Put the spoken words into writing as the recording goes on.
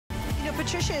know,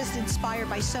 Patricia is inspired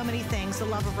by so many things. The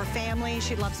love of her family.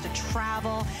 She loves to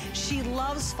travel. She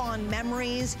loves fond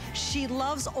memories. She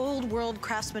loves old world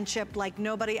craftsmanship like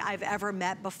nobody I've ever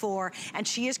met before. And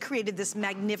she has created this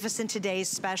magnificent today's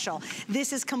special.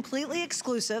 This is completely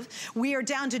exclusive. We are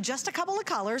down to just a couple of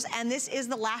colors, and this is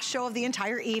the last show of the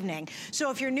entire evening.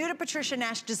 So if you're new to Patricia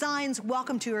Nash Designs,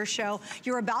 welcome to her show.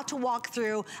 You're about to walk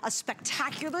through a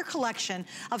spectacular collection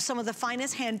of some of the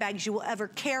finest handbags you will ever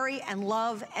carry and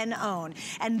love and own.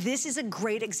 And this is a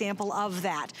great example of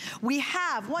that. We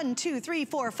have 1, 2, 3,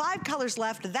 4, 5 colors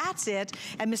left. That's it.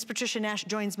 And Miss Patricia Nash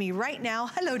joins me right now.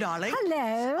 Hello, darling.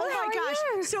 Hello. Oh my gosh.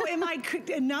 You? So am I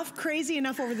crazy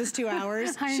enough over this 2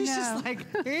 hours? She's just like,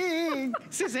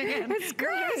 Suzanne. It's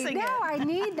great. No, I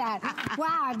need that.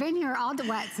 Wow, I've been here all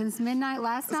since midnight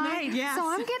last night. Yes. So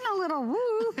I'm getting a little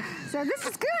woo. So this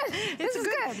is good. This is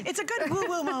good. It's a good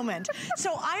woo-woo moment.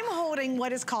 So I'm holding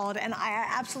what is called, and I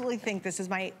absolutely think this is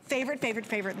my favorite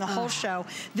in the whole show.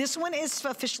 This one is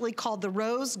officially called the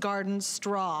Rose Garden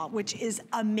Straw, which is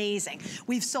amazing.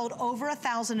 We've sold over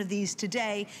 1,000 of these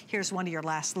today. Here's one of your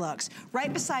last looks.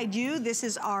 Right beside you, this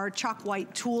is our chalk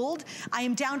white tooled. I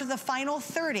am down to the final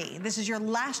 30. This is your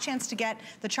last chance to get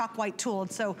the chalk white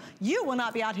tooled. So you will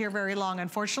not be out here very long,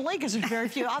 unfortunately, because there's very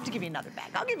few. I'll have to give you another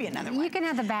bag. I'll give you another one. You can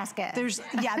have the basket. There's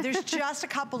just a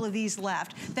couple of these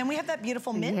left. Then we have that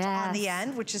beautiful mint on the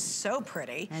end, which is so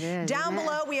pretty. It is, down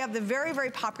below, we have the very, very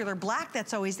popular black.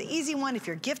 That's always the easy one if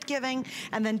you're gift giving.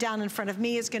 And then down in front of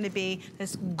me is going to be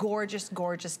this gorgeous,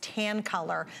 gorgeous tan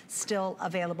color still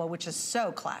available, which is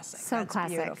so classic. So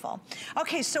classic. Beautiful.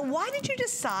 Okay, so why did you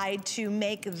decide to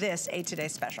make this a Today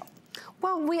Special?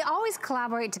 Well, we always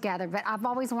collaborate together, but I've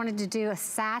always wanted to do a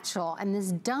satchel, and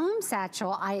this dome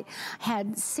satchel, I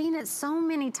had seen it so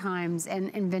many times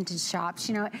in vintage shops,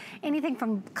 you know, anything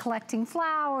from collecting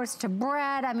flowers to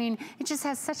bread. I mean, it just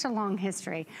has such a long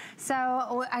history.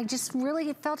 So I just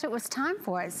really felt it was time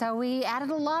for it. So we added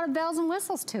a lot of bells and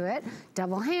whistles to it,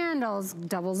 double handles,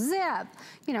 double zip,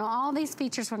 you know, all these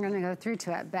features we're gonna go through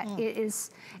to it, but it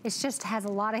just has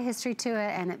a lot of history to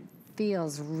it, and it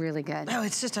feels really good. Oh,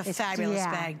 it's just a fabulous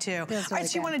bag too. All right,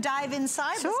 so you want to dive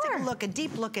inside? Sure. Let's take a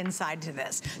deep look inside to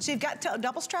this. So you've got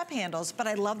double strap handles, but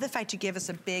I love the fact you give us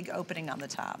a big opening on the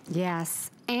top. Yes,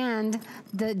 and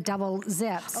the double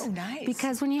zips. Oh, nice.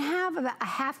 Because when you have a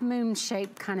half moon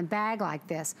shaped kind of bag like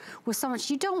this, with so much,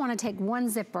 you don't want to take one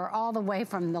zipper all the way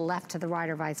from the left to the right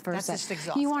or vice versa. That's just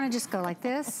exhausting. You want to just go like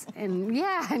this, and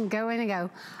and go in and go,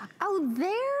 oh,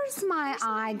 there's my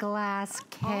eyeglass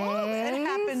case. Oh, it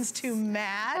happens to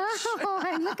match. Oh,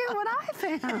 and look at what I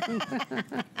found.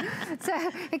 So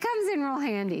it comes in real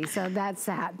handy, so that's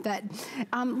that. But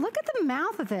look at the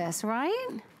mouth of this, right?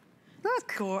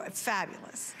 Look.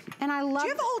 Fabulous. And I love— Do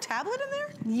you have a whole tablet in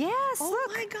there? Yes, oh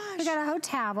look. My gosh. We got a whole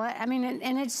tablet. I mean,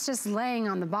 and it's just laying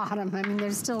on the bottom. I mean,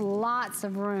 there's still lots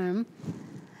of room.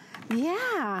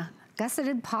 Yeah.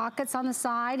 Gusseted pockets on the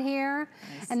side here.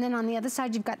 Nice. And then on the other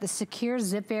side, you've got the secure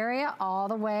zip area all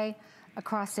the way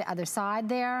across the other side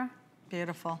there.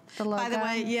 Beautiful. The logo. By the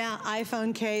way,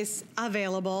 iPhone case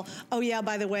available. Oh yeah,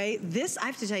 by the way, this, I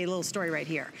have to tell you a little story right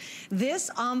here. This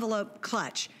envelope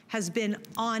clutch has been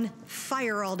on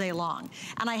fire all day long.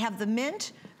 And I have the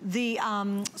mint, the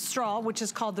straw, which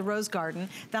is called the Rose Garden.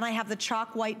 Then I have the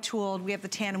chalk white tooled, we have the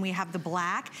tan, and we have the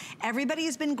black. Everybody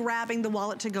has been grabbing the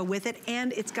wallet to go with it,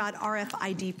 and it's got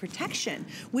RFID protection,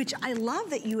 which I love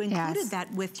that you included that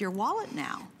with your wallet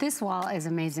now. This wallet is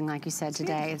amazing, like you said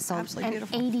today. It's sold at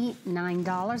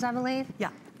 $89, I believe.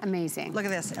 Yeah. Amazing. Look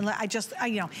at this. And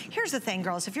you know, here's the thing,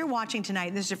 girls. If you're watching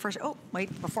tonight, this is your first, oh,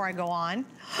 wait, before I go on.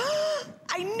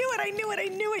 I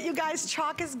knew it, you guys.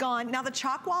 Chalk is gone. Now, the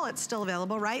chalk wallet's still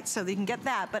available, right? So you can get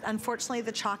that, but unfortunately,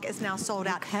 the chalk is now sold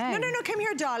out. Okay. No, come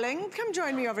here, darling. Come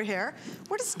join me over here.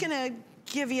 We're just gonna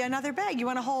give you another bag. You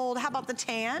wanna hold, how about the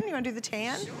tan? You wanna do the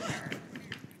tan? Sure.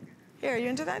 Here, you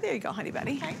into that? There you go, honey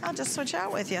bunny. Okay. I'll just switch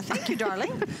out with you. Thank you,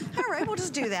 darling. All right, we'll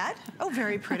just do that. Oh,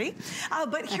 very pretty.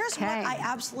 But here's what I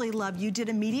absolutely love. You did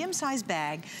a medium-sized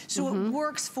bag, so it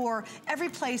works for every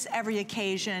place, every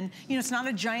occasion. You know, it's not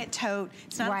a giant tote.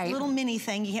 It's not a little mini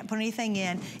thing. You can't put anything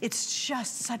in. It's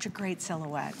just such a great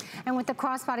silhouette. And with the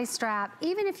crossbody strap,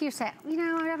 even if you say, you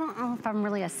know, I don't know if I'm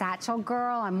really a satchel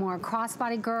girl, I'm more a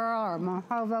crossbody girl or more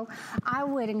hobo, I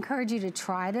would encourage you to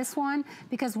try this one,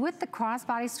 because with the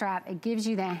crossbody strap, it gives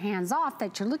you that hands off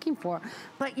that you're looking for,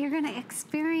 but you're gonna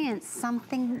experience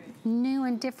something new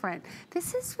and different.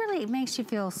 This is really, it makes you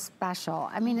feel special.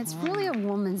 I mean, it's really a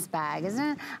woman's bag, isn't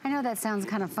it? I know that sounds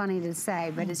kind of funny to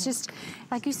say, but it's just,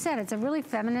 like you said, it's a really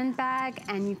feminine bag,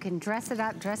 and you can dress it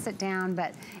up, dress it down,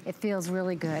 but it feels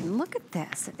really good. And look at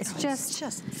this. It's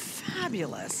just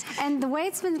fabulous. And the way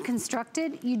it's been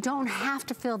constructed, you don't have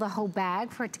to fill the whole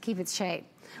bag for it to keep its shape.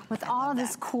 With all of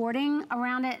this cording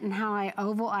around it and how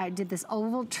I did this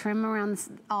oval trim around this,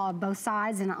 both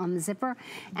sides and on the zipper,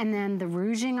 and then the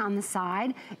rouging on the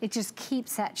side, it just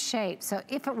keeps that shape. So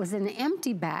if it was an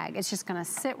empty bag, it's just gonna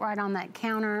sit right on that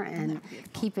counter and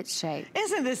keep its shape.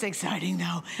 Isn't this exciting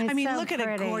though? It's I mean, so look pretty.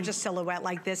 at a gorgeous silhouette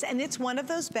like this, and it's one of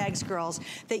those bags, girls,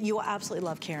 that you will absolutely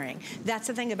love carrying. That's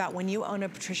the thing about when you own a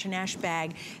Patricia Nash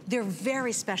bag, they're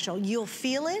very special. You'll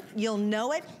feel it, you'll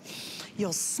know it,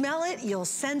 you'll smell it, you'll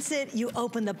sense it, you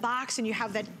open the box and you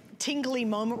have that tingly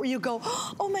moment where you go,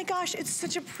 oh my gosh, it's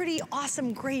such a pretty,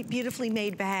 awesome, great, beautifully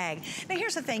made bag. Now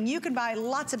here's the thing, you can buy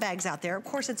lots of bags out there. Of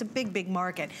course, it's a big, big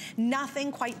market.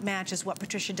 Nothing quite matches what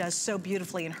Patricia does so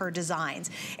beautifully in her designs.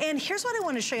 And here's what I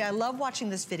want to show you. I love watching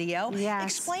this video. Yes.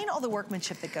 Explain all the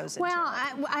workmanship that goes into it. Well,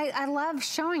 I love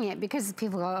showing it because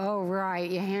people go, oh right,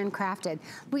 you handcrafted.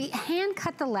 We hand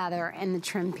cut the leather and the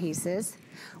trim pieces.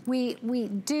 We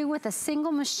do with a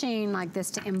single machine like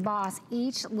this to emboss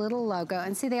each little logo,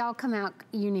 and see, they all come out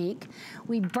unique.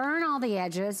 We burn all the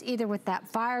edges, either with that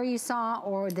fire you saw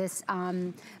or this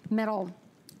hot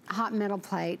metal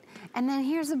plate. And then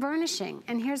here's the burnishing,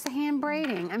 and here's the hand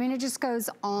braiding. I mean, it just goes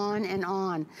on and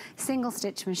on. Single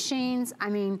stitch machines, I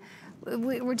mean,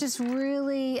 we're just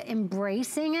really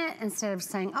embracing it instead of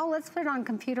saying, oh, let's put it on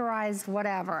computerized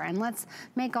whatever, and let's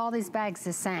make all these bags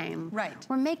the same. Right.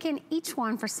 We're making each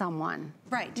one for someone.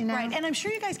 Right, you know? right. And I'm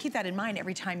sure you guys keep that in mind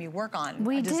every time you work on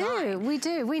a design. We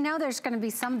do. We know there's gonna be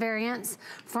some variance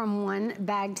from one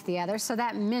bag to the other. So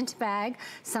that mint bag,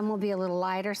 some will be a little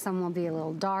lighter, some will be a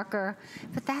little darker,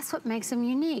 but that's what makes them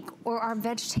unique. Or our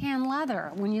veg tan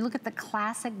leather. When you look at the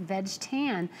classic veg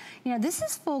tan, you know, this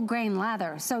is full grain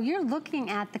leather. So you're looking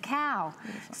at the cow.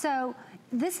 Beautiful. So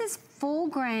this is full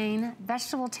grain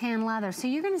vegetable tan leather. So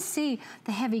you're gonna see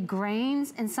the heavy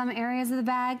grains in some areas of the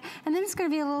bag, and then it's gonna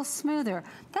be a little smoother.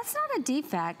 That's not a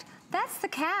defect, that's the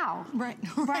cow. Right.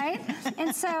 Right?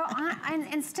 And so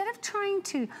instead of trying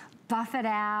to buff it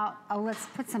out, oh, let's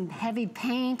put some heavy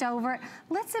paint over it,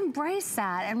 let's embrace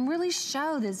that and really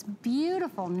show this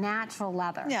beautiful natural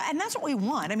leather. Yeah, and that's what we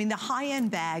want. I mean, the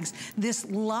high-end bags, this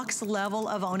luxe level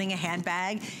of owning a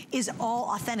handbag is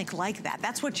all authentic like that.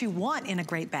 That's what you want in a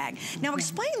great bag. Now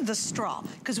explain the straw,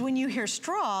 because when you hear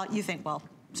straw, you think, well,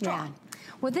 straw. Yeah.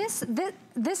 Well,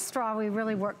 this straw, we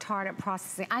really worked hard at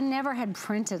processing. I never had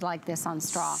printed like this on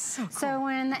straw. So cool. So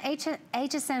when the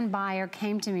HSN buyer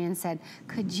came to me and said,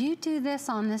 could you do this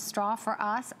on this straw for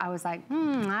us? I was like,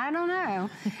 I don't know.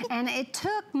 And it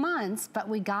took months, but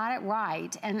we got it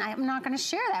right. And I'm not gonna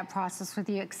share that process with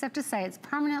you, except to say it's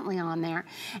permanently on there.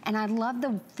 And I love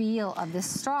the feel of this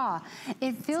straw.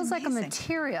 It feels like a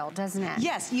material, doesn't it?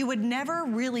 Yes, you would never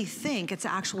really think it's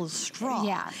actual straw.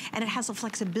 Yeah. And it has a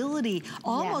flexibility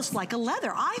almost like a leather.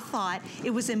 I thought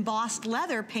it was embossed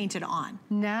leather painted on.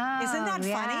 No. Isn't that funny?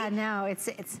 Yeah, no, it's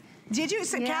Did you?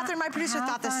 So yeah, Catherine, my producer,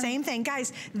 thought the same thing.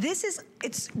 Guys,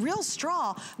 it's real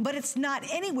straw, but it's not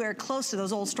anywhere close to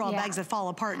those old straw bags that fall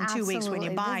apart in 2 weeks when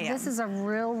you buy them. This is a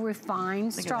real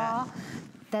refined straw.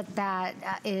 That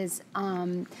is,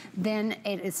 then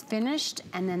it is finished,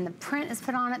 and then the print is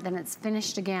put on it, then it's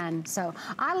finished again. So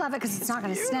I love it because it's not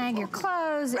going to snag your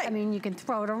clothes. Right. I mean, you can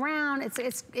throw it around.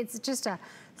 It's just a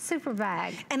super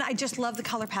bag. And I just love the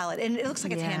color palette, and it looks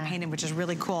like it's hand painted, which is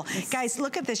really cool. Guys,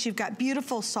 look at this. You've got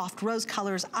beautiful soft rose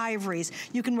colors, ivories.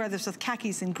 You can wear this with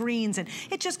khakis and greens, and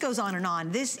it just goes on and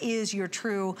on. This is your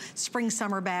true spring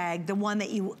summer bag, the one that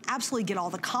you absolutely get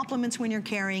all the compliments when you're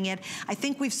carrying it. I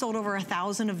think we've sold over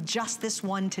 1,000 of just this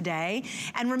one today.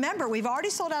 And remember, we've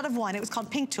already sold out of one. It was called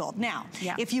Pink Tool. Now,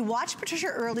 if you watched Patricia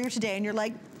earlier today and you're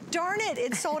like, darn it,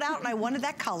 it's sold out and I wanted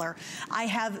that color, I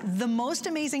have the most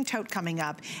amazing tote coming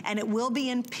up, and it will be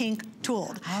in pink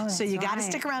tooled. Oh, so you gotta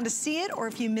stick around to see it, or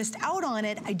if you missed out on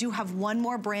it, I do have one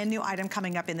more brand new item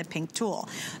coming up in the pink tool.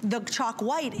 The chalk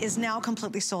white is now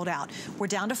completely sold out. We're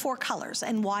down to 4 colors,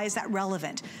 and why is that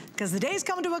relevant? Because the day's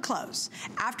coming to a close.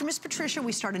 After Miss Patricia,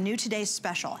 we start a new Today's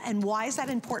Special, and why is that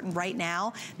important right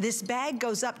now? This bag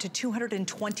goes up to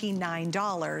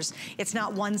 $229. It's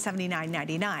not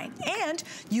 $179.99. And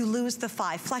you lose the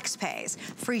 5 flex pays,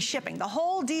 free shipping. The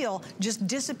whole deal just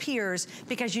disappears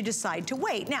because you decide to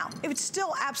wait. Now, if it's it's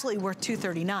still absolutely worth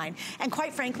 $239. And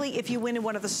quite frankly, if you went in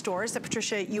one of the stores that,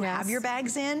 Patricia, you have your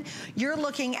bags in, you're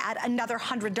looking at another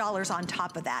 $100 on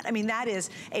top of that. I mean, that is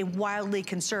a wildly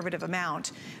conservative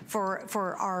amount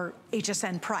for our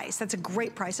HSN price. That's a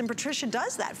great price, and Patricia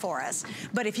does that for us.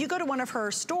 But if you go to one of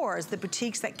her stores, the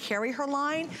boutiques that carry her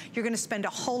line, you're gonna spend a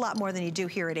whole lot more than you do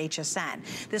here at HSN.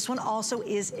 This one also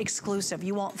is exclusive.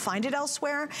 You won't find it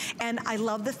elsewhere, and I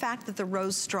love the fact that the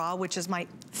rose straw, which is my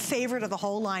favorite of the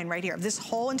whole line right here, this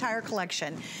whole entire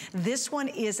collection, this one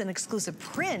is an exclusive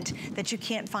print that you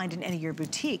can't find in any of your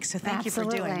boutiques. So thank you for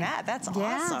doing that. That's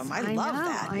awesome. I love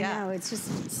that. I know, it's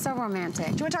just so romantic.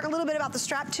 Do you want to talk a little bit about the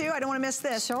strap too? I don't want to miss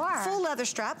this. Sure. Full leather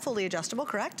strap, fully adjustable,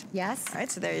 correct? Yes. All right,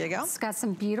 so there you go. It's got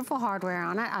some beautiful hardware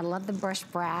on it. I love the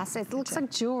brushed brass. It looks like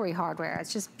jewelry hardware.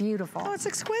 It's just beautiful. Oh, it's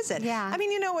exquisite. Yeah. I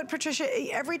mean, you know what, Patricia,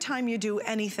 every time you do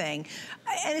anything,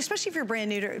 and especially if you're brand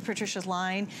new to Patricia's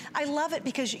line, I love it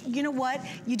because you know what?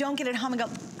 You don't get it home and go,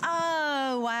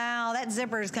 oh, wow, that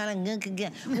zipper is kind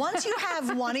of Once you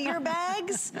have one of your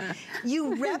bags,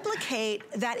 you replicate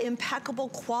that impeccable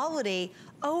quality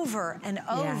over and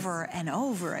over and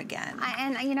over again.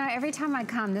 And you know, every time I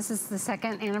come, this is the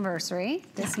 2nd anniversary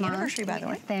this month. Anniversary, by the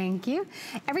way. Thank you.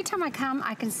 Every time I come,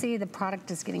 I can see the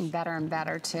product is getting better and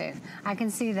better too. I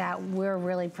can see that we're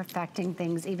really perfecting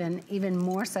things even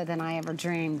more so than I ever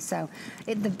dreamed. So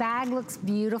the bag looks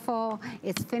beautiful.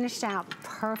 It's finished out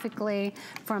perfectly,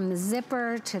 from the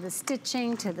zipper to the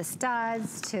stitching to the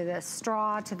studs to the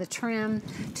straw to the trim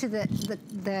to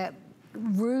the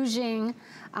rouging.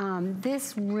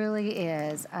 This really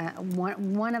is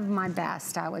one of my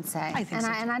best, I would say. I think so.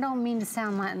 And I don't mean to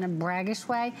sound like in a braggish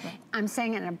way. I'm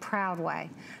saying it in a proud way,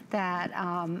 that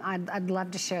I'd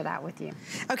love to share that with you.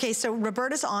 Okay, so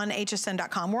Roberta's on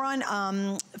hsn.com. We're on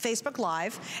Facebook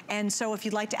Live, and so if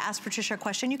you'd like to ask Patricia a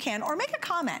question, you can, or make a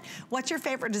comment. What's your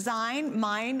favorite design?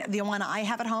 Mine, the one I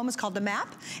have at home, is called the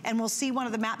map, and we'll see one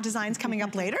of the map designs coming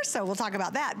up later, so we'll talk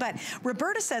about that. But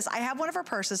Roberta says, I have one of her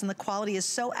purses, and the quality is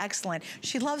so excellent.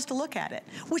 She loves to look at it,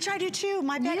 which I do too.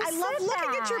 My bag, I love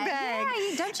looking at your bag.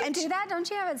 Yeah, don't you do that? Don't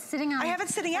you have it sitting on? I have it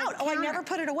sitting out. Oh, I never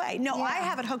put it away. No, I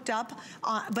have it hooked up,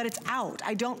 but it's out.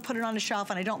 I don't put it on a shelf,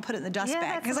 and I don't put it in the dust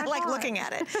bag because I like looking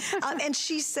at it. And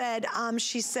she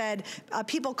said,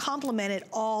 people compliment it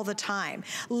all the time.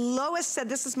 Lois said,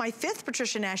 this is my 5th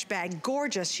Patricia Nash bag.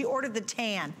 Gorgeous. She ordered the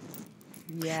tan.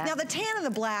 Yeah. Now the tan and the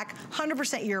black,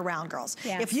 100% year-round, girls.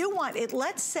 Yes. If you want it,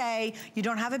 let's say you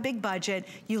don't have a big budget,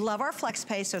 you love our flex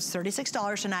pay, so it's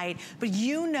 $36 a night, but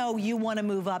you know you want to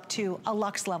move up to a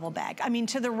luxe level bag. I mean,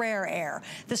 to the rare air,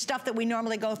 the stuff that we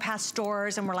normally go past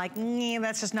stores and we're like,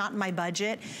 that's just not in my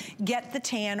budget. Get the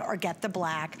tan or get the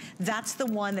black. That's the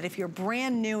one that if you're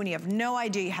brand new and you have no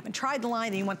idea, you haven't tried the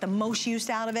line, and you want the most use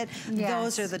out of it,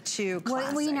 those are the two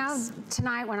classics. Well, you know,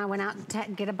 tonight when I went out to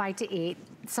get a bite to eat,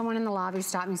 someone in the lobby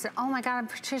stopped me and said, oh my God,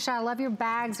 Patricia, I love your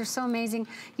bags. They're so amazing.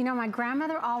 You know, my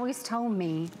grandmother always told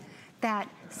me that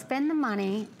spend the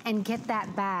money and get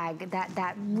that bag,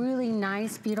 that really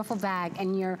nice, beautiful bag,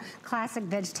 and your classic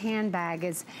veg tan bag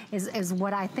is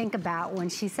what I think about when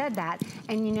she said that.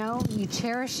 And you know, you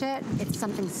cherish it. It's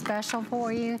something special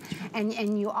for you,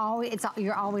 and you're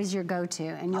always your go-to,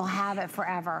 and you'll have it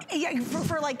forever. Yeah,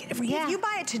 if you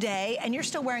buy it today and you're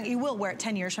still wearing it, you will wear it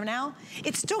 10 years from now.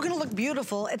 It's still going to look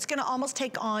beautiful. It's going to almost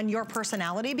take on your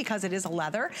personality because it is a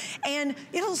leather, and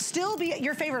it'll still be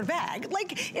your favorite bag.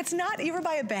 Like, it's not, you ever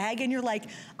buy a bag and you're like,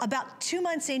 about 2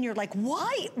 months in, you're like,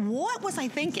 why? What was I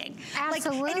thinking?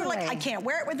 Absolutely. Like, and you're like, I can't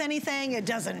wear it with anything. It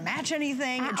doesn't match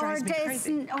anything. It drives me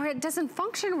crazy. Or it doesn't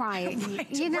function right.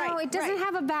 You know, it doesn't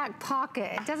have a back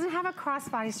pocket. It doesn't have a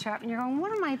crossbody strap. And you're going,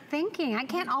 what am I thinking? I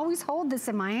can't always hold this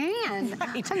in my hand.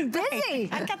 I'm busy.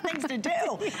 I've got things to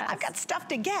do. I've got stuff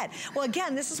to get. Well,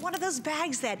 again, this is one of those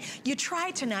bags that you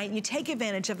try tonight and you take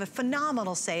advantage of a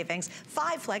phenomenal savings,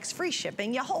 5 flex, free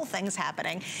shipping, your whole thing's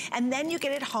happening. And then you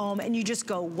get it home and you just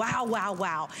go, wow, wow,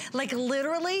 wow. Like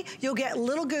literally, you'll get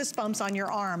little goosebumps on your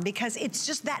arm because it's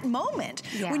just that moment.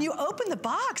 When you open the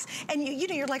box and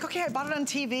you're like, okay, I bought it on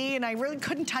TV and I really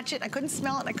couldn't touch it, I couldn't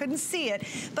smell it, I couldn't see it.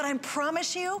 But I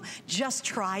promise you, just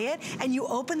try it. And you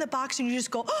open the box and you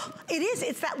just go, oh,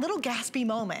 it's that little gaspy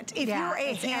moment. If you're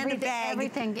a handbag.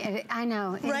 Everything, I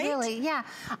know, right? Really,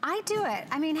 I do it.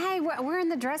 I mean, hey, we're in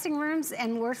the dressing rooms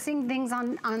and we're seeing things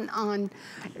on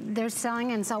they're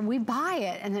selling, and so we buy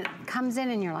it and it comes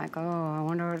in and you're like, oh, I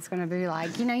wonder what it's gonna be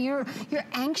like. You know, you're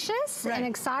anxious and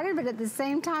excited, but at the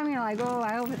same time, you're like, oh,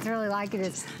 I hope it's really like it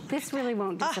is. This really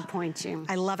won't disappoint you.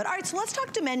 I love it. All right, so let's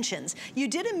talk dimensions. You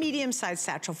did a medium-sized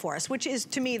satchel for us, which is,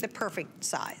 to me, the perfect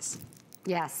size.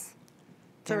 Yes.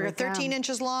 So we're 13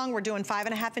 inches long, we're doing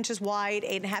 5.5 inches wide,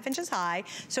 8.5 inches high.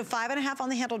 So 5.5 on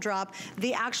the handle drop.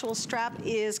 The actual strap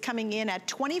is coming in at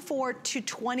 24 to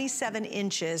 27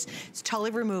 inches. It's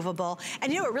totally removable.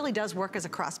 And you know, it really does work as a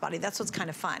crossbody. That's what's kind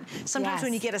of fun. Sometimes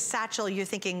when you get a satchel, you're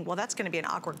thinking, well, that's gonna be an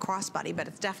awkward crossbody, but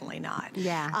it's definitely not.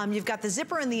 Yeah. You've got the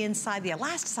zipper on the inside, the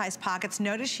elasticized pockets.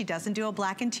 Notice she doesn't do a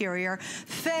black interior.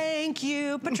 Thank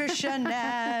you, Patricia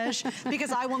Nash,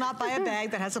 because I will not buy a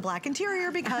bag that has a black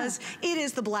interior because it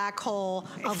is the black hole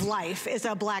of life, is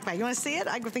a black bag. You wanna see it?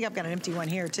 I think I've got an empty one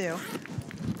here too.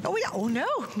 Oh yeah, oh no.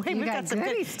 Wait, we've got some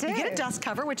goodies too. You get a dust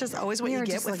cover, which is always what you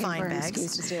get with fine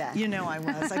bags. To do that. You know I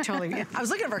was, I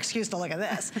was looking for an excuse to look at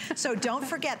this. So don't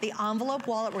forget the envelope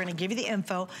wallet, we're gonna give you the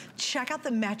info. Check out the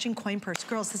matching coin purse.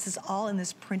 Girls, this is all in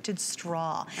this printed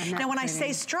straw. Now when I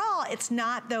say straw, it's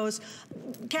not those,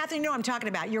 Kathy, you know what I'm talking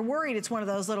about. You're worried it's one of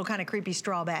those little kind of creepy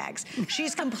straw bags.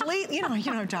 She's complete, you know what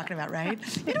I'm talking about, right?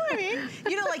 You know what I mean?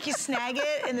 You know, like you snag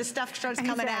it and the stuff starts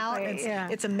coming out, and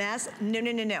it's a mess. No,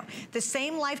 no, no, no. The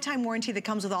same lifetime warranty that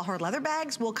comes with all her leather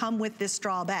bags will come with this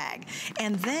straw bag.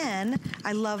 And then,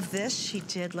 I love this. She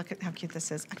did, look at how cute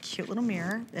this is. A cute little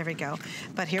mirror. There we go.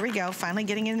 But here we go, finally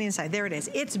getting in the inside. There it is.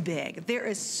 It's big. There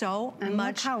is so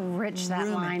much look how rich that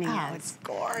lining is. Oh, it's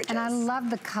gorgeous. And I love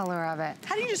the color of it.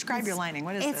 How do you describe your lining?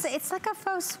 What is this? It's like a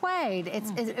faux suede.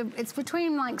 It's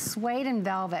between like suede and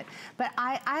velvet. But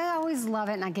I always love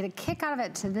it, and I get a kick out of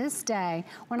it to this day.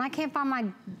 When I can't find my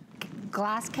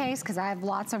glass case, because I have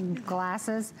lots of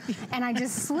glasses, and I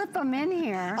just slip them in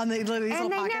here. On these little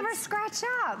and they pockets? never scratch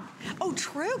up. Oh,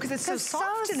 true, because it's so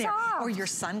soft in there. Or your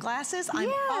sunglasses.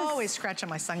 I'm always scratching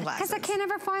my sunglasses. Because I can't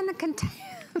ever find the container.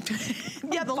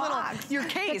 Yeah, the little, your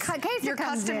case. Your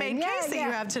custom-made case that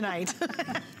you have tonight.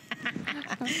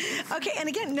 Okay, and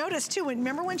again, notice too,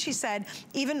 remember when she said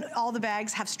even all the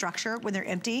bags have structure when they're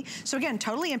empty? So again,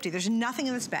 totally empty. There's nothing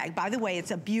in this bag. By the way,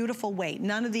 it's a beautiful weight.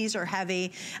 None of these are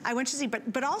heavy. I want you to see,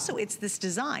 but also it's this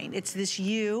design. It's this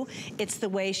U. It's the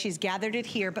way she's gathered it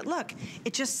here. But look,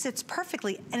 it just sits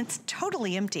perfectly, and it's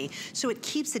totally empty. So it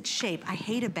keeps its shape. I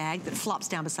hate a bag that flops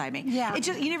down beside me. Yeah. It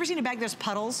just, you never seen a bag there's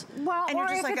puddles? Well, and or you're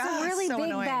just if like, it's a really so big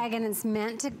annoying. bag and it's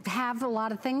meant to have a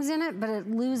lot of things in it, but it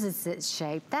loses its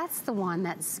shape. That's the one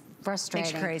that's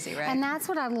frustrating. Makes crazy, right? And that's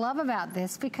what I love about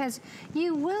this, because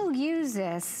you will use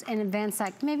this in events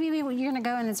like maybe you're gonna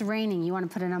go and it's raining, you wanna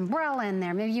put an umbrella in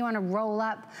there, maybe you wanna roll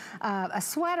up a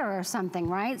sweater or something,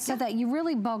 right? So that you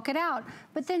really bulk it out.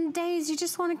 But then days you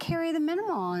just wanna carry the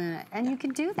minimal in it, and you can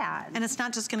do that. And it's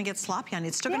not just gonna get sloppy on you,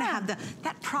 it's still gonna have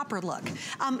that proper look.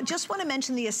 Just wanna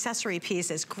mention the accessory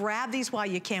pieces. Grab these while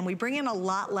you can. We bring in a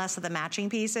lot less of the matching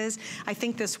pieces. I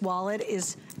think this wallet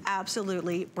is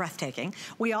absolutely breathtaking.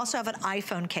 We also have an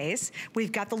iPhone case.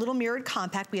 We've got the little mirrored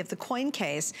compact. We have the coin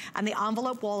case, and the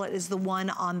envelope wallet is the one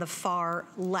on the far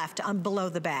left, below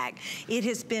the bag. It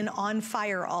has been on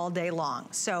fire all day long.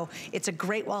 So it's a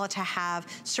great wallet to have.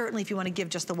 Certainly if you want to give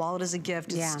just the wallet as a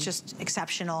gift, it's just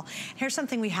exceptional. Here's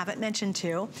something we haven't mentioned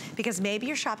too, because maybe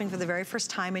you're shopping for the very first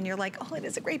time and you're like, oh, it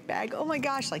is a great bag. Oh my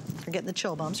gosh, like you're getting the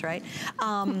chill bumps, right?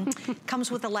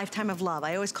 Comes with a lifetime of love.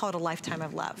 I always call it a lifetime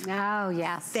of love. Oh,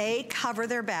 yes. They cover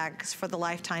their bags for the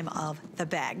lifetime of the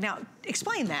bag. Now,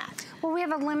 explain that. Well, we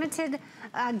have a limited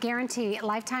guarantee,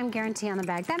 lifetime guarantee on the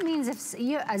bag. That means if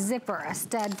a zipper, a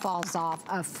stud falls off,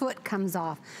 a foot comes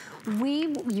off,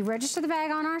 you register the bag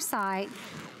on our site.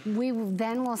 We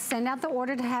then will send out the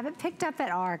order to have it picked up at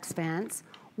our expense.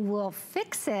 We'll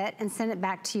fix it and send it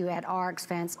back to you at our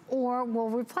expense, or we'll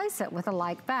replace it with a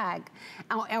like bag,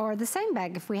 or the same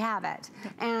bag if we have it.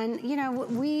 And you know,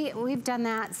 we've done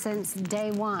that since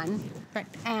day one. Right.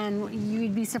 And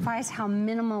you'd be surprised how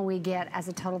minimal we get as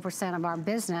a total percent of our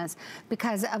business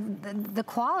because of the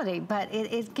quality. But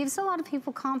it gives a lot of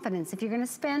people confidence. If you're going to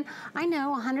spend, I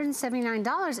know,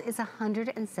 $179 is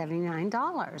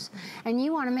 $179, and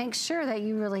you want to make sure that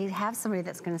you really have somebody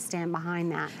that's going to stand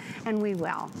behind that, and we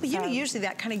will. But you know, usually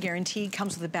that kind of guarantee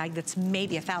comes with a bag that's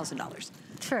maybe $1,000.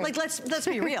 True. Like, let's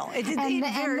be real. Very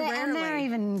rarely. And they're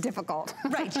even difficult.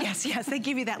 Right, yes, yes. They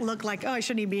give you that look like, oh, I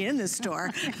shouldn't even be in this store.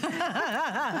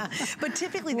 But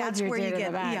typically that's where you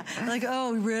get, like,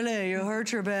 oh, really? You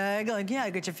hurt your bag? Like, yeah,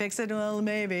 could you fix it? Well,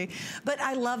 maybe. But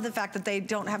I love the fact that they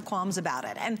don't have qualms about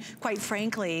it. And quite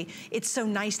frankly, it's so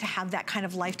nice to have that kind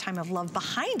of lifetime of love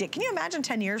behind it. Can you imagine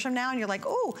 10 years from now and you're like,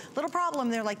 oh, little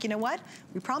problem. They're like, you know what?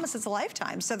 We promise it's a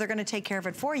lifetime. So they're going to take care of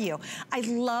it for you. I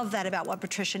love that about what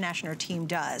Patricia Nash and her team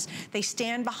does. They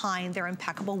stand behind their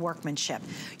impeccable workmanship.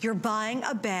 You're buying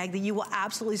a bag that you will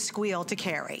absolutely squeal to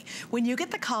carry. When you get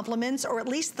the compliments, or at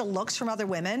least the looks from other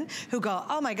women who go,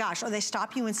 oh my gosh, or they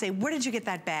stop you and say, where did you get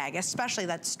that bag? Especially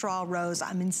that straw rose,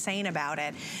 I'm insane about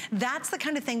it. That's the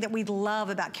kind of thing that we love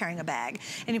about carrying a bag.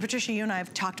 And Patricia, you and I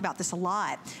have talked about this a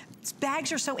lot.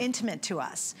 Bags are so intimate to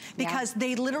us because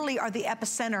they literally are the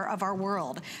epicenter of our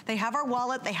world. They have our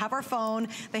wallet, they have our phone,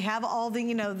 they have all the,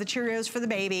 you know, the Cheerios for the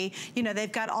baby. You know,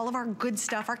 they've got all of our good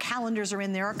stuff. Our calendars are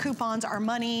in there, our coupons, our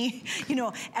money. You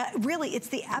know, really, it's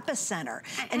the epicenter.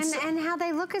 And how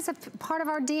they look as a part of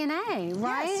our DNA,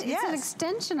 right? Yes, it's an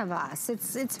extension of us.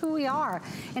 It's who we are.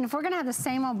 And if we're gonna have the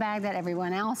same old bag that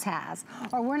everyone else has,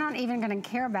 or we're not even gonna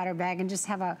care about our bag and just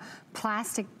have a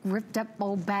plastic ripped up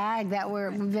old bag that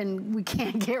we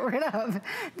can't get rid of.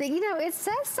 You know, it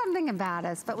says something about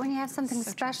us, but when you have something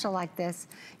special like this,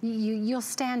 you'll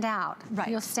stand out. Right.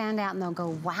 You'll stand out and they'll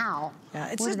go, wow,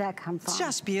 where did that come from? It's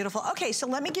just beautiful. Okay, so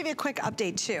let me give you a quick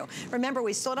update too. Remember,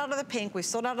 we sold out of the pink, we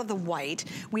sold out of the white,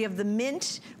 we have the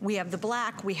mint, we have the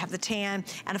black, we have the tan,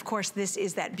 and of course this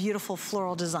is that beautiful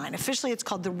floral design. Officially it's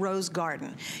called the Rose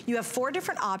Garden. You have 4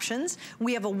 different options.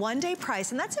 We have a one-day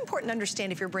price, and that's important to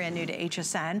understand if you're brand new to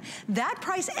HSN. That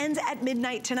price ends at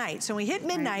midnight tonight. So when we hit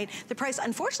midnight, the price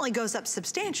unfortunately goes up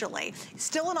substantially.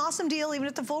 Still an awesome deal even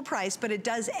at the full price, but it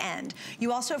does end.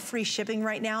 You also have free shipping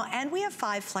right now, and we have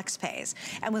 5 flex pays.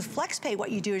 And with flex pay,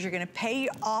 what you do is you're gonna pay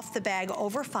off the bag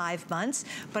over 5 months,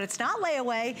 but it's not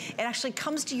layaway, it actually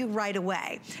comes to you right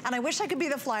away. And I wish I could be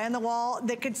the fly on the wall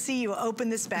that could see you open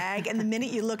this bag, and the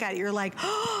minute you look at it, you're like,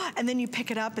 oh, and then you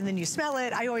pick it up and then you smell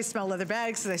it. I always smell leather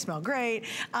bags because they smell great.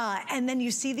 And then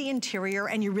you see the interior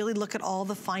and you really look at all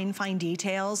the fine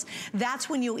details. That's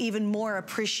when you'll even more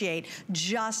appreciate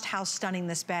just how stunning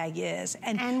this bag is.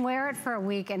 And wear it for a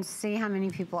week and see how many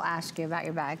people ask you about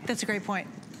your bag. That's a great point.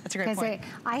 That's a great point.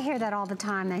 I hear that all the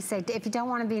time. They say, if you don't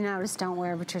want to be noticed, don't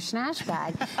wear a Patricia Nash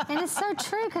bag. And it's so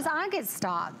true, because I get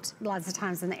stopped lots of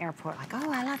times in the airport, like,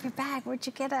 oh, I love your bag, where'd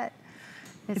you get it?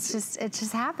 It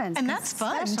just happens. And that's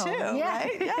fun too,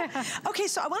 right? Yeah. Okay,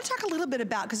 so I want to talk a little bit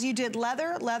about, because you did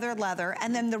leather,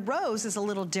 and then the rose is a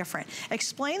little different.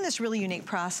 Explain this really unique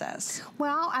process.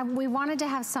 Well, we wanted to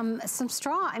have some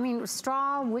straw. I mean,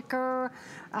 straw, wicker,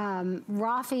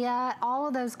 raffia, all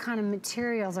of those kind of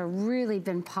materials are really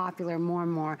been popular more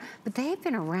and more, but they've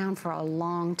been around for a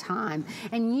long time.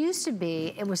 And used to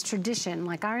be, it was tradition.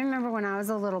 Like I remember when I was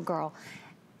a little girl,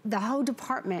 the whole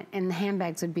department in the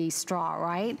handbags would be straw,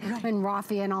 right? And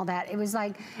raffia and all that. It was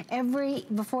like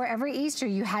before every Easter,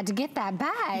 you had to get that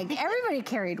bag. Everybody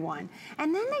carried one.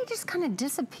 And then they just kind of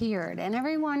disappeared, and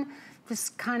everyone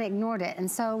just kind of ignored it. And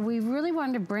so we really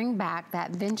wanted to bring back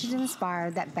that vintage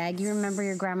inspired, that bag you remember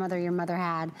your grandmother, your mother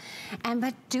had,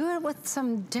 but do it with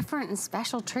some different and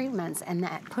special treatments, and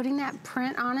putting that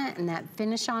print on it and that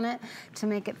finish on it to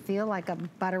make it feel like a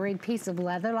buttery piece of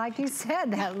leather, like you said,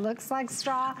 that looks like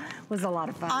straw, was a lot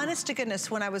of fun. Honest to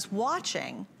goodness, when I was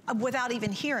watching, without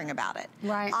even hearing about it,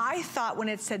 I thought when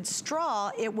it said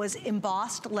straw, it was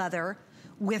embossed leather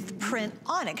with print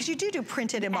on it, because you do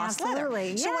printed embossed leather.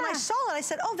 So when I saw it, I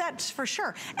said, oh, that's for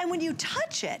sure. And when you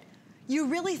touch it, you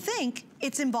really think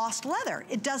it's embossed leather.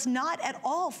 It does not at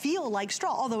all feel like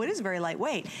straw, although it is very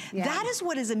lightweight. That is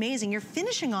what is amazing. Your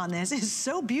finishing on this is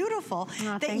so beautiful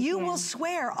that you will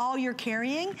swear all you're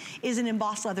carrying is an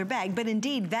embossed leather bag. But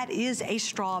indeed, that is a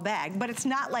straw bag. But it's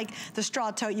not like the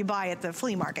straw tote you buy at the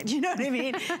flea market. You know what I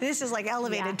mean? This is like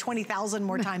elevated 20,000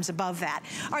 more times above that.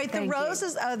 All right, the rose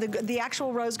is, the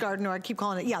actual rose garden, or I keep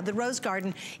calling it, the rose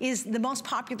garden is the most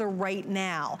popular right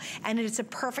now. And it's a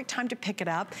perfect time to pick it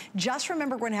up. Just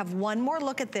remember, we're gonna have one more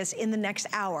look at this in the next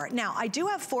hour. Now, I do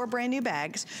have 4 brand new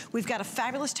bags. We've got a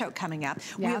fabulous tote coming up.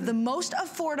 We have the most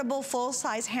affordable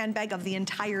full-size handbag of the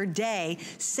entire day,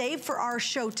 saved for our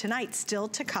show tonight, still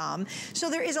to come. So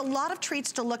there is a lot of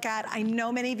treats to look at. I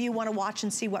know many of you want to watch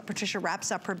and see what Patricia wraps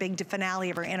up her big finale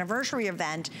of her anniversary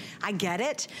event. I get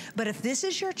it, but if this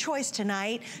is your choice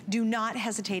tonight, do not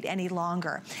hesitate any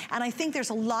longer. And I think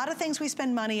there's a lot of things we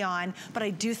spend money on, but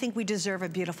I do think we deserve a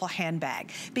beautiful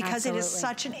handbag, because it is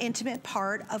such an intimate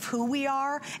part of who we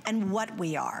are and what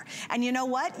we are. And you know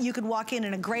what? You could walk in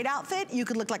a great outfit, you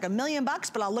could look like $1 million,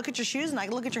 but I'll look at your shoes and I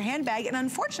can look at your handbag, and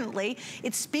unfortunately,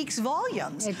 it speaks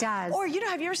volumes. It does. Or, you know,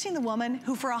 have you ever seen the woman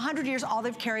who for 100 years all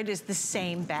they've carried is the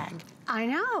same bag? I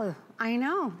know. I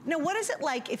know. Now, what is it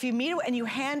like if you meet and you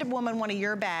hand a woman one of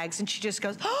your bags and she just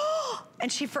goes, oh,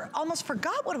 and she almost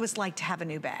forgot what it was like to have a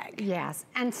new bag. Yes,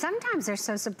 and sometimes they're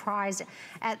so surprised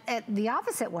at the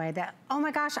opposite way that, oh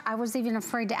my gosh, I was even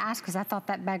afraid to ask because I thought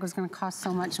that bag was gonna cost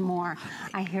so much more.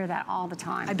 I hear that all the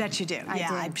time. I bet you do. Yeah,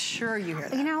 I'm sure you hear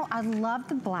that. You know, I love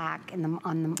the black on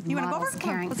the you wanna go models over?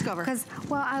 carrying. Let's go over. Because,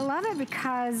 well, I love it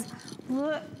because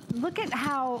look at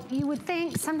how you would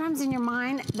think sometimes in your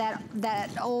mind that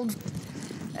old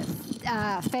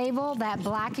fable, that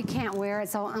black you can't wear,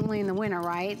 it's only in the winter,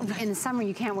 right? In the summer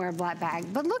you can't wear a black bag.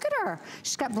 But look at her.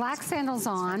 She's got black sandals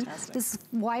on, this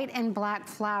white and black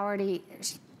flowery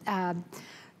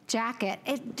jacket.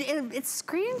 It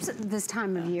screams this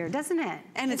time of year, doesn't it?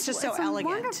 And it's just so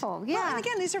elegant. Wonderful, yeah. Well, and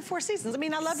again, these are 4 seasons. I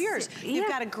mean, I love yours. You've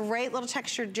got a great little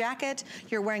textured jacket.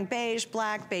 You're wearing beige,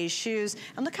 black, beige shoes.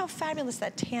 And look how fabulous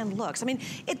that tan looks. I mean,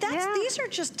 these are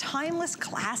just timeless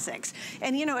classics.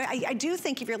 And you know, I do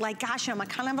think if you're like, gosh, I'm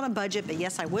kind of on a budget, but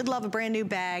yes, I would love a brand new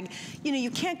bag. You know,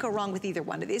 you can't go wrong with either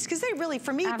one of these because they really,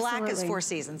 for me, black is 4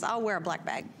 seasons. I'll wear a black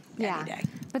bag any day.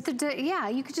 But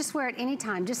you could just wear it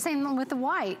anytime. Just same with the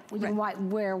white. You can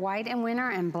wear white in winter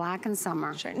and black in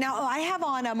summer. Sure. Now, I have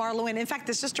on a Marla Wynn. In fact,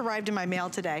 this just arrived in my mail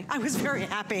today. I was very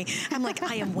happy. I'm like,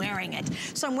 I am wearing it.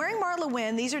 So I'm wearing Marla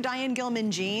Wynn. These are Diane Gilman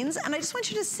jeans. And I just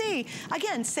want you to see,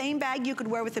 again, same bag you could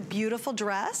wear with a beautiful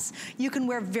dress. You can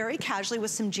wear very casually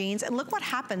with some jeans. And look what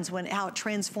happens how it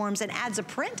transforms and adds a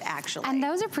print, actually. And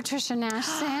those are Patricia Nash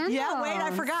sandals. Yeah, wait,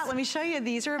 I forgot. Let me show you.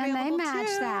 These are available too. And they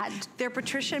match that. They're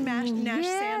Patricia Nash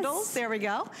sandals. There we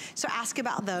go. So ask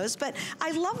about those. But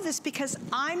I love this because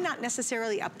I'm not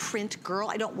necessarily a print girl.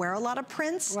 I don't wear a lot of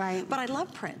prints, but I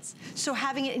love prints. So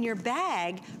having it in your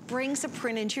bag brings a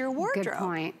print into your wardrobe. Good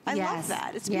point. I love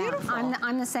that. It's beautiful.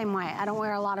 I'm the same way. I don't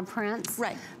wear a lot of prints.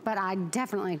 Right. But I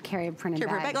definitely carry a printed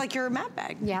bag. Like your matte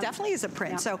bag. Yep. Definitely is a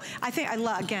print. Yep. So I think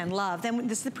again, love. Then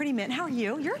this is the pretty mint. How are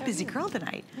you? You're a busy girl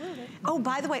tonight. Oh,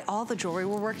 by the way, all the jewelry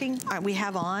we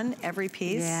have on, every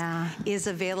piece is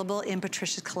available in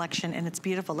Patricia's collection, and it's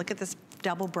beautiful. Look at this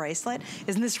double bracelet.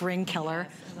 Isn't this ring killer?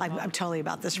 I'm totally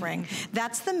about this ring.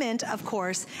 That's the mint, of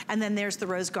course, and then there's the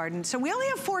rose garden. So we only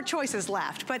have 4 choices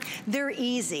left, but they're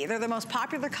easy. They're the most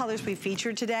popular colors we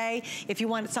featured today. If you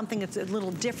want something that's a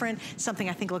little different, something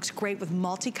I think looks great with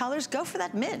multicolors, go for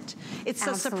that mint. It's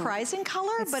a surprising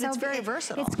color, but it's very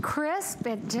versatile. It's crisp.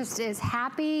 It just is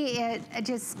happy. It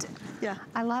just,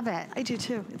 I love it. I do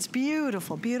too. It's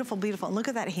beautiful, beautiful, beautiful. And look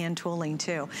at that hand tooling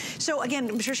too. So again,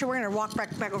 Patricia, we're gonna walk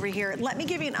back over here. Let me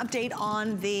give you an update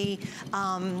on the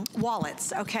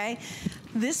wallets, okay?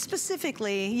 This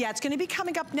specifically, it's gonna be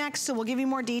coming up next, so we'll give you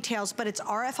more details, but it's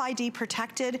RFID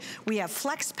protected. We have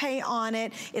Flex Pay on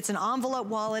it. It's an envelope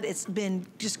wallet. It's been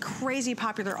just crazy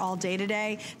popular all day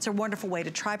today. It's a wonderful way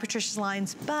to try Patricia's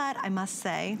lines, but I must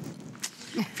say,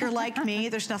 if you're like me,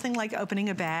 there's nothing like opening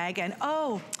a bag and,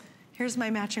 oh, here's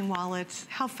my matching wallet.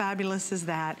 How fabulous is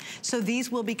that? So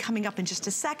these will be coming up in just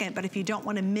a second, but if you don't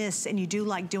want to miss and you do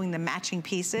like doing the matching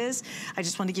pieces, I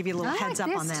just want to give you a little heads up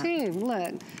on that. I like this too.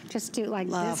 Look, just do like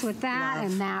this with that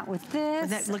and that with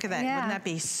this. Look at that. Wouldn't that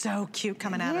be so cute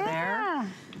coming out of there?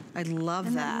 I love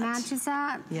that. And that matches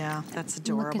that. Yeah, that's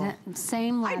adorable. Look at it.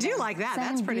 Same leather. I do like that.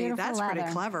 That's pretty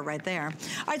clever right there.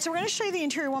 All right, so we're going to show you the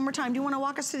interior one more time. Do you want to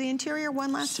walk us through the interior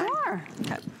one last time? Sure.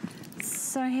 Okay.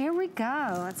 So here we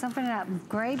go. Let's open it up.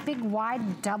 Great big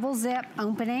wide double zip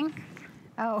opening.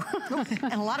 Oh.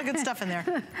 And a lot of good stuff in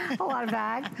there. A lot of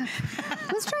bag.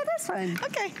 Let's try this one.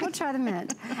 Okay. We'll try the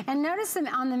mint. And notice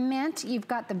that on the mint, you've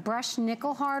got the brushed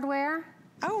nickel hardware.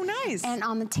 Oh, nice. And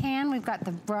on the tan, we've got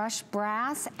the brushed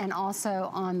brass, and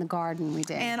also on the garden we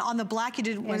did. And on the black, you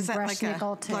did, what is that, like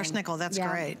nickel a brushed nickel? That's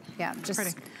great. Yeah, just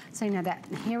pretty. So you know that.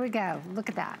 Here we go. Look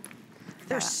at that.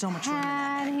 There's so much room in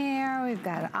that bag. Here, we've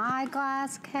got an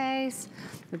eyeglass case,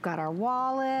 we've got our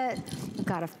wallet, we've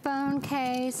got a phone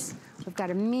case, we've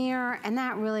got a mirror, and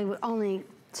that really only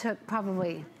took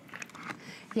probably,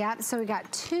 so we got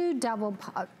 2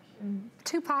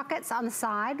 pockets on the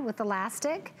side with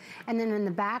elastic, and then in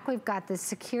the back we've got this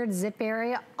secured zip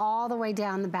area all the way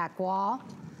down the back wall.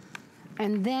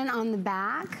 And then on the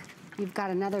back, you've got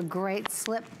another great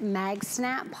slip mag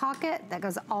snap pocket that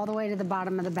goes all the way to the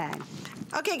bottom of the bag.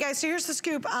 Okay, guys, so here's the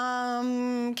scoop.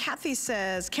 Kathy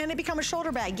says, can it become a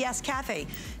shoulder bag? Yes, Kathy.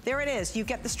 There it is. You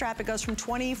get the strap. It goes from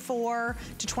 24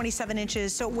 to 27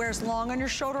 inches, so it wears long on your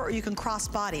shoulder, or you can cross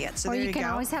body it. So there you go. Or you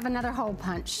can always have another hole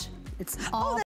punch. It's all